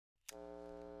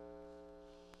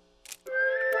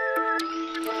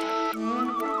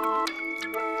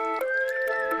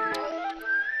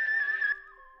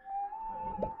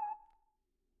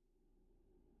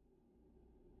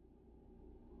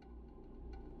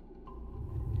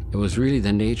It was really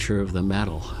the nature of the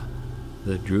metal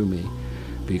that drew me,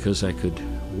 because I could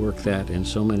work that in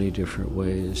so many different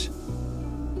ways.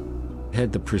 It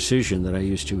had the precision that I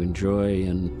used to enjoy,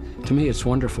 and to me it's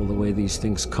wonderful the way these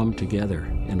things come together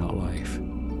in a life.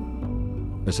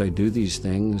 As I do these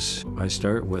things, I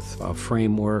start with a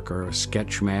framework or a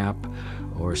sketch map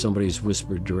or somebody's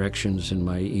whispered directions in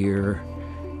my ear,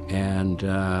 and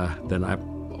then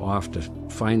I'm off to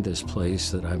find this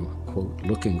place that I'm, quote,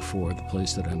 looking for, the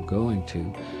place that I'm going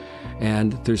to.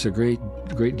 And there's a great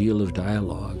deal of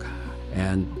dialogue,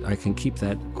 and I can keep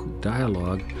that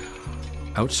dialogue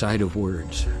outside of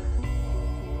words.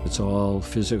 It's all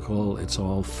physical, it's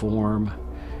all form,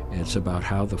 it's about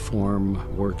how the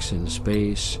form works in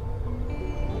space.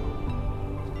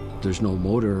 There's no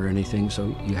motor or anything,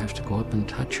 so you have to go up and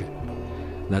touch it.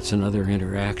 That's another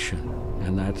interaction,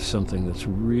 and that's something that's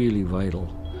really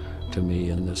vital to me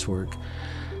in this work.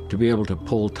 To be able to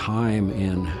pull time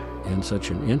in such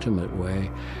an intimate way,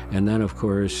 and then of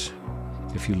course,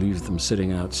 if you leave them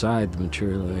sitting outside, the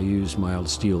material I use, mild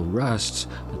steel rusts.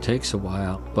 It takes a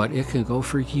while, but it can go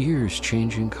for years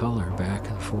changing color back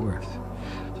and forth.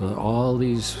 So all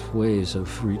these ways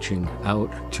of reaching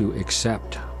out to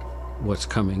accept what's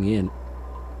coming in.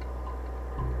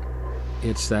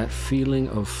 It's that feeling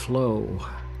of flow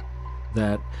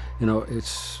that, you know,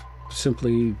 it's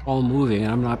simply all moving.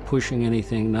 I'm not pushing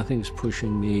anything, nothing's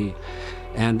pushing me.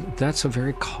 And that's a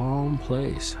very calm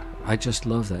place. I just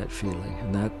love that feeling,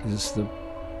 and that is the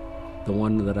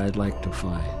one that I'd like to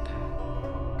find.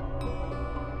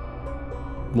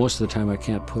 Most of the time I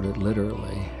can't put it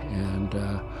literally, and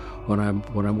when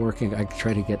I'm working, I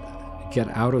try to get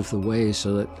out of the way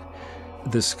so that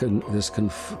this can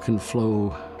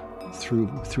flow through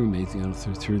me, you know,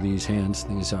 through these hands,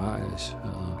 these eyes,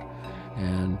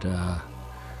 and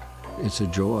it's a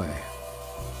joy.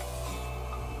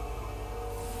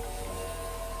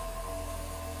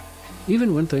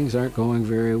 Even when things aren't going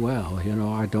very well, you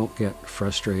know, I don't get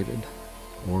frustrated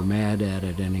or mad at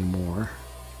it anymore.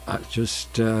 I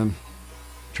just try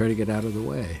to get out of the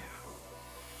way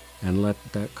and let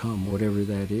that come, whatever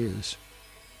that is.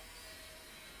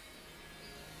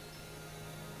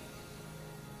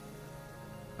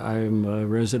 I'm a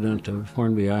resident of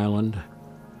Hornby Island.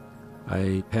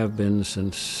 I have been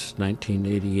since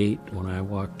 1988, when I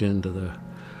walked into the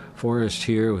forest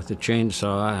here with the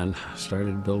chainsaw and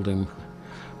started building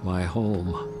my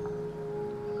home.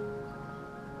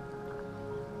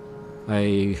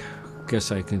 I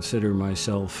guess I consider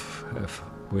myself, if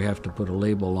we have to put a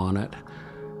label on it,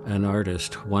 an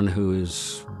artist, one who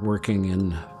is working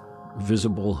in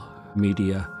visible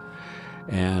media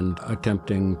and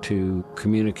attempting to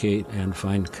communicate and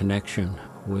find connection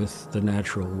with the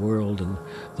natural world and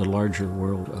the larger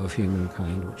world of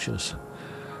humankind, which is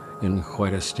in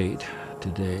quite a state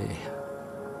today.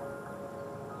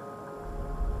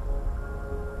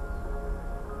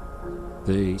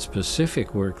 The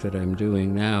specific work that I'm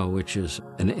doing now, which is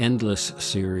an endless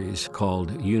series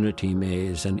called Unity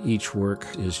Maze, and each work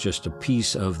is just a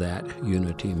piece of that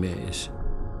Unity Maze.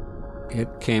 It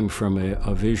came from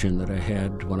a vision that I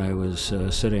had when I was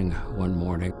sitting one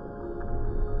morning.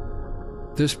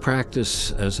 This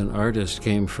practice as an artist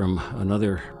came from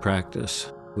another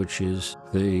practice, which is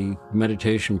the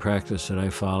meditation practice that I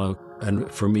follow, and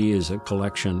for me is a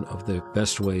collection of the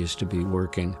best ways to be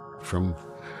working from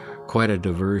quite a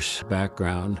diverse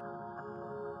background.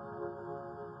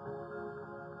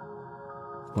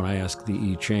 When I asked the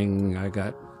I Ching, I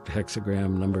got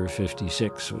hexagram number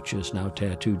 56, which is now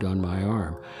tattooed on my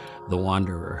arm, the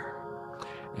wanderer.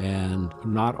 And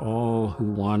not all who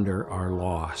wander are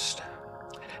lost.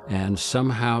 And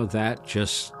somehow that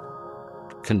just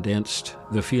condensed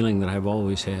the feeling that I've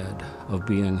always had of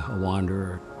being a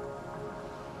wanderer.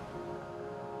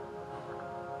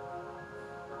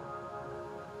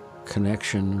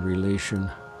 Connection, relation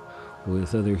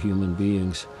with other human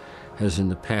beings has in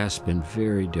the past been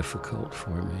very difficult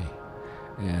for me.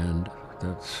 And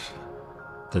that's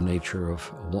the nature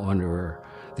of a wanderer,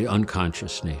 the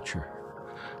unconscious nature.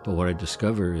 But what I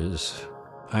discover is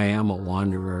I am a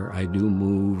wanderer. I do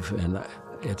move, and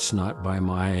it's not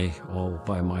all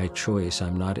by my choice.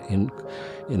 I'm not in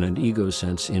an ego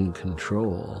sense in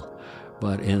control,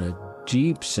 but in a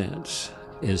deep sense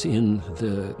is in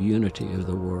the unity of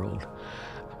the world.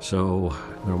 So,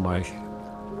 you know, my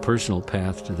personal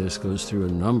path to this goes through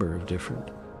a number of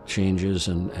different changes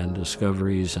and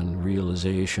discoveries and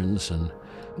realizations and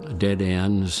dead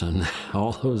ends and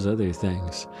all those other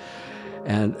things.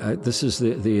 And this is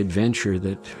the adventure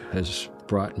that has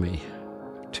brought me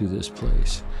to this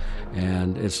place.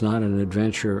 And it's not an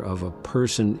adventure of a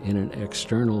person in an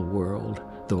external world,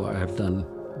 though I've done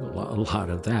a lot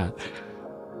of that.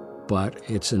 But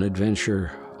it's an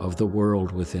adventure of the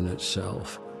world within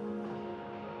itself.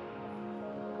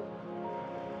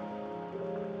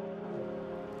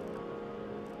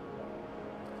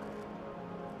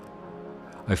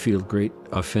 I feel great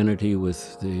affinity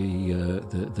with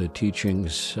the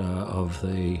teachings of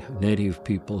the native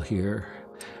people here,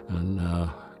 and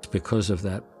it's because of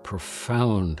that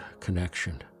profound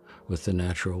connection with the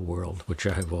natural world, which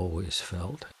I have always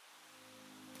felt.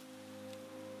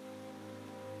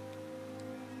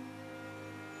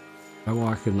 I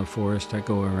walk in the forest, I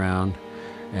go around,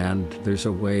 and there's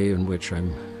a way in which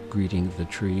I'm greeting the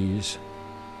trees.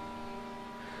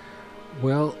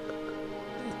 Well,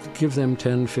 give them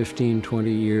 10, 15,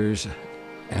 20 years,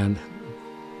 and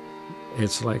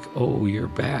it's like, oh, you're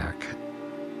back,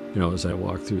 as I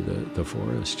walk through the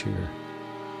forest here.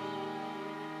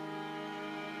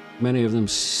 Many of them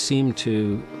seem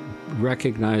to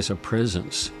recognize a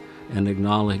presence and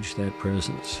acknowledge that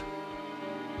presence.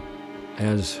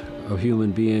 As a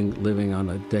human being living on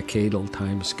a decadal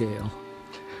time scale,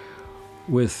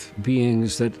 with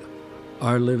beings that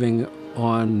are living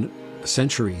on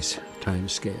centuries time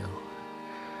scale.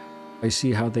 I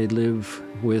see how they live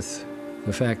with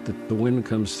the fact that the wind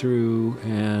comes through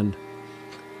and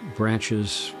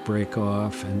branches break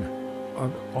off, and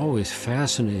I'm always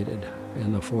fascinated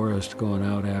in the forest going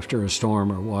out after a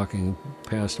storm or walking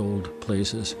past old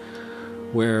places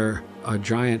where a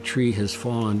giant tree has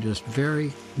fallen just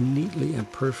very neatly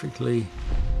and perfectly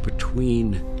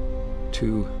between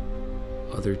two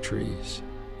other trees,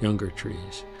 younger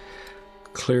trees,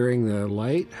 clearing the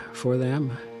light for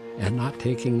them and not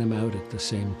taking them out at the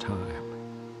same time.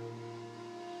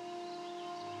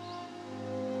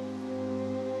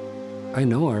 I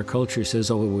know our culture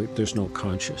says, oh, there's no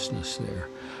consciousness there,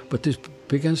 but this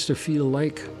begins to feel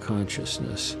like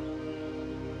consciousness.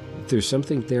 There's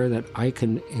something there that I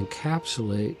can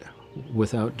encapsulate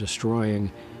without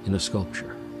destroying in a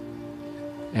sculpture.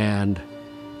 And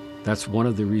that's one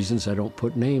of the reasons I don't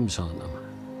put names on them.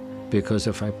 Because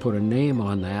if I put a name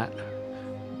on that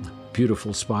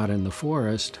beautiful spot in the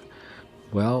forest,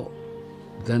 well,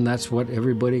 then that's what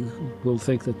everybody will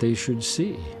think that they should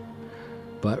see.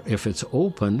 But if it's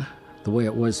open, the way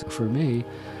it was for me,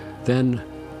 then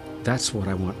that's what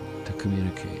I want to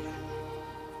communicate.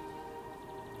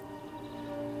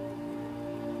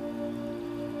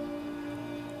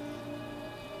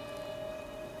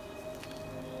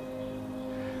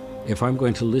 If I'm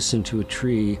going to listen to a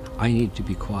tree, I need to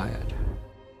be quiet.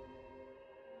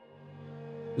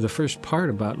 The first part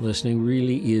about listening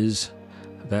really is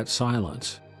that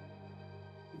silence,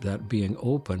 that being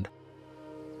opened.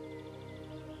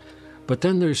 But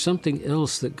then there's something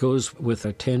else that goes with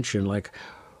attention, like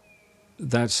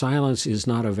that silence is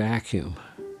not a vacuum.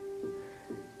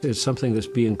 It's something that's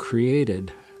being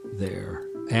created there,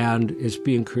 and it's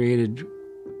being created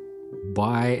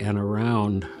by and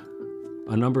around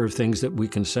a number of things that we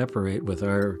can separate with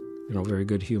our, very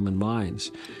good human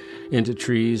minds into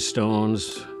trees,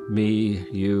 stones, me,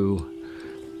 you.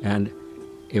 And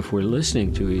if we're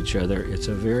listening to each other, it's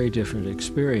a very different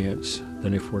experience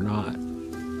than if we're not.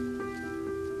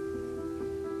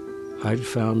 I've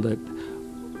found that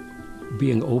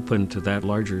being open to that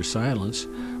larger silence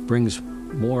brings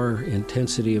more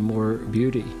intensity and more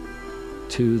beauty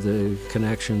to the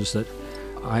connections that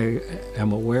I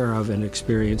am aware of and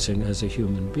experiencing as a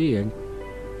human being.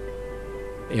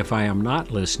 If I am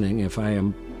not listening, if I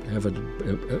have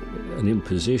an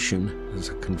imposition, as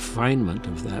a confinement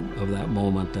of that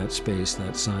moment, that space,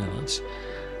 that silence,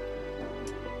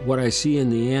 what I see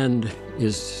in the end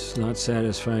is not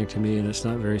satisfying to me, and it's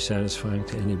not very satisfying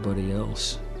to anybody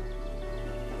else.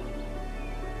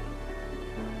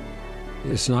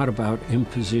 It's not about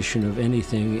imposition of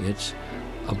anything, it's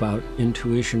about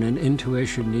intuition, and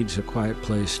intuition needs a quiet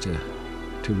place to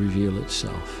reveal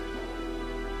itself.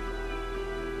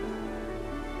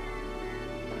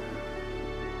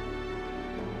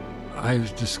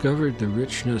 I've discovered the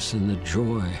richness and the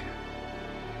joy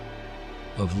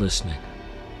of listening.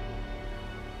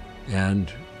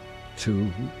 And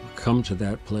to come to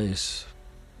that place,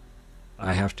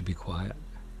 I have to be quiet.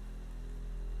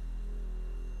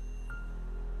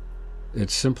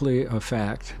 It's simply a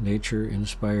fact. Nature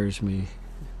inspires me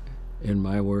in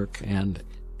my work and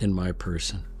in my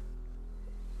person.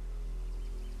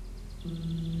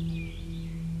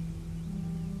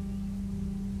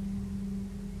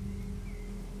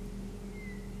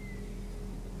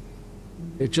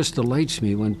 It just delights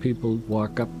me when people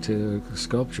walk up to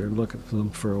sculpture and look at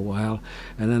them for a while,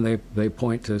 and then they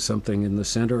point to something in the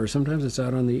center, or sometimes it's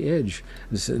out on the edge,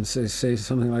 and say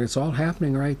something like, it's all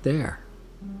happening right there.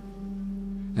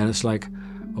 And it's like,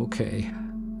 okay,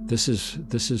 this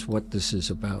is what this is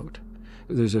about.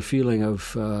 There's a feeling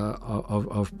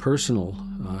of personal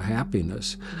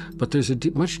happiness, but there's a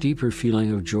much deeper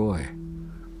feeling of joy,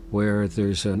 where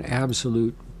there's an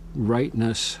absolute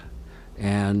rightness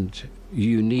and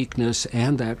uniqueness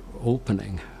and that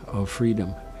opening of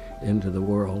freedom into the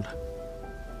world.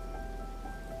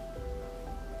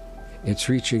 It's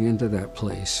reaching into that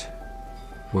place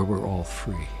where we're all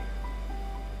free.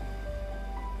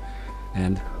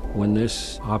 And when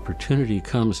this opportunity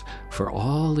comes for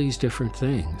all these different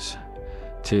things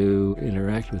to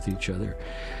interact with each other,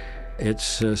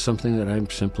 it's something that I'm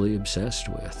simply obsessed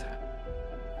with.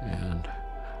 And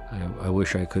I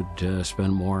wish I could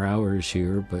spend more hours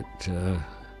here, but the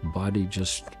body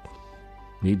just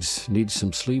needs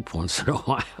some sleep once in a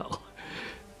while.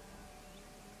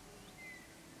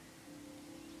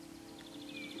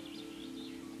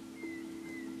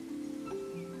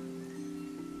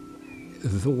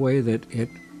 The way that it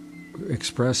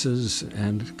expresses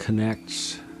and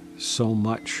connects so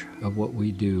much of what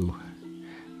we do,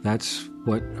 that's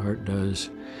what art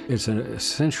does. It's an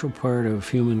essential part of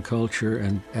human culture,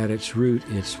 and at its root,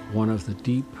 it's one of the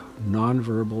deep,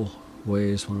 nonverbal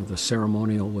ways, one of the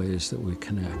ceremonial ways that we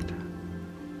connect.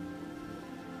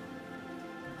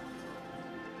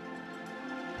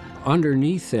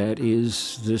 Underneath that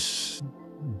is this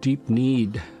deep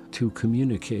need to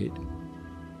communicate.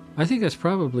 I think that's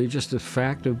probably just a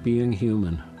fact of being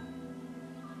human.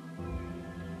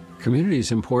 Community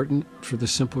is important for the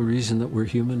simple reason that we're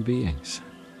human beings.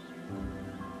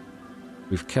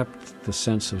 We've kept the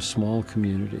sense of small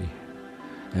community,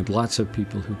 and lots of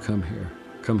people who come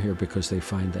here because they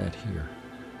find that here.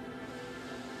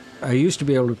 I used to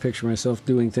be able to picture myself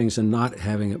doing things and not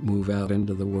having it move out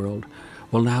into the world.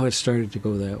 Well, now it's started to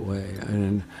go that way,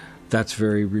 and that's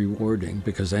very rewarding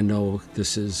because I know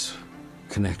this is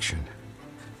connection.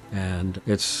 And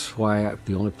it's why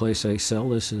the only place I sell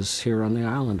this is here on the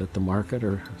island at the market,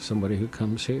 or somebody who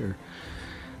comes here,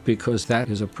 because that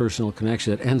is a personal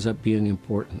connection that ends up being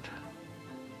important.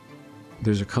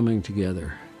 There's a coming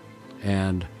together,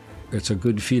 and it's a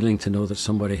good feeling to know that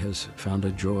somebody has found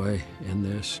a joy in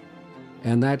this,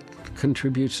 and that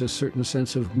contributes a certain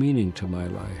sense of meaning to my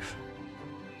life.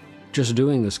 Just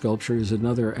doing the sculpture is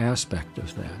another aspect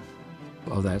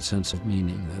of that sense of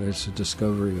meaning, that it's a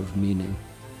discovery of meaning.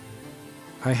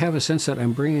 I have a sense that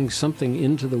I'm bringing something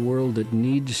into the world that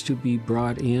needs to be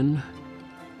brought in.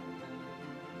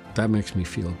 That makes me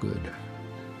feel good.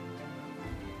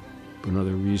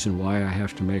 Another reason why I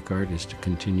have to make art is to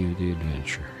continue the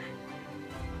adventure.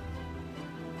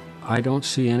 I don't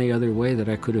see any other way that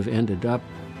I could have ended up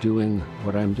doing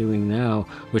what I'm doing now,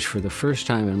 which for the first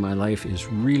time in my life is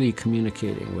really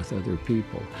communicating with other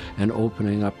people and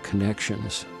opening up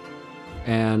connections.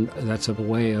 And that's a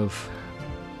way of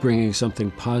bringing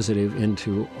something positive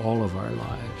into all of our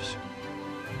lives.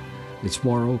 It's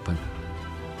more open.